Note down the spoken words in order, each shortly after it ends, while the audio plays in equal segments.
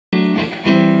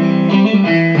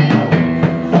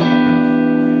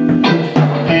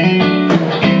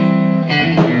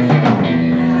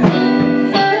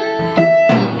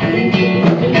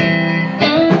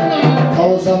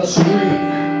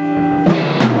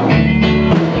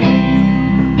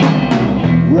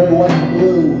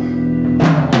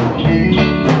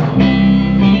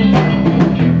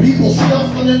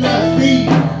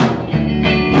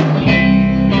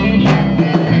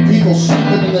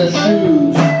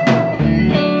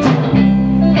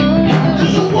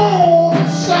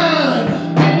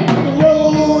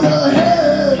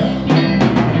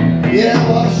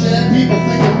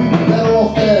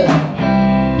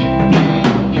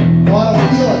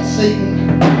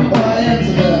but I am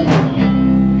to them.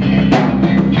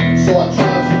 So I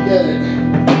try to forget it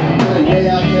any way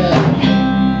I can.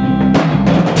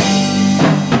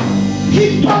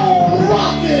 Keep on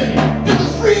rocking in the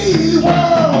free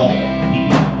world.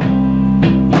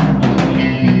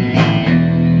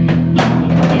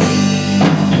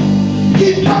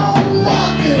 Keep on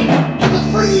rocking in the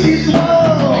free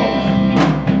world.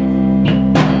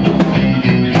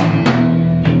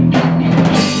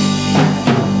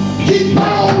 Keep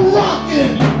on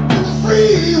rocking in the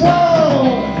free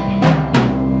world.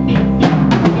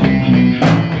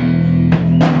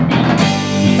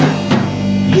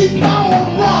 Keep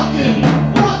on rocking,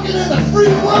 rocking in the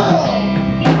free world.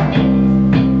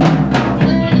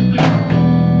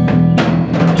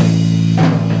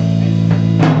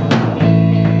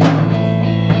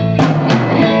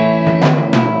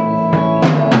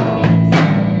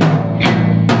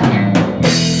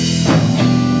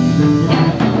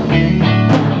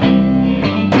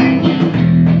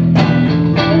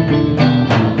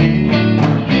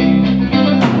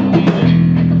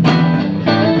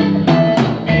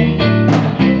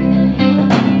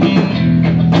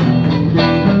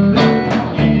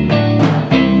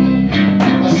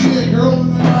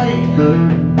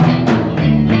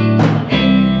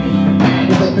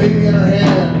 With a baby in her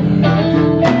hand,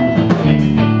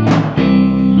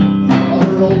 on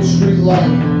her old street light.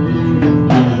 In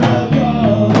a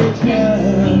garbage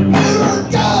can. In a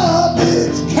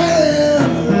garbage can.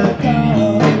 In a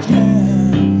garbage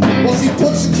can. Well, she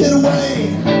puts the kid away.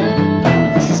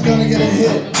 She's gonna get a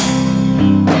hit.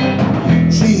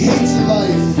 She hates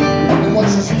life and what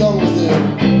she's done with it.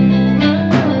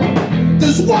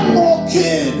 There's one more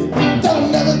kid that'll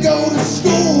never go to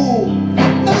school,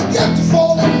 never got to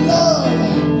fall in love,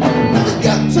 never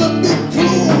got to be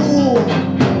cool.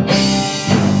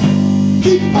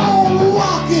 Keep on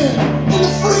rocking in the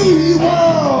free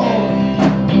world.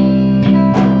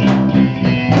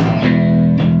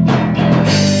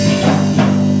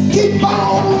 Keep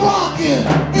on rocking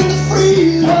in the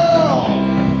free world.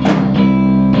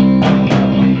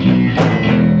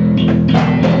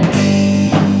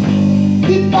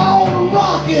 Keep on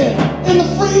rocking in the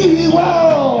free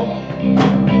world.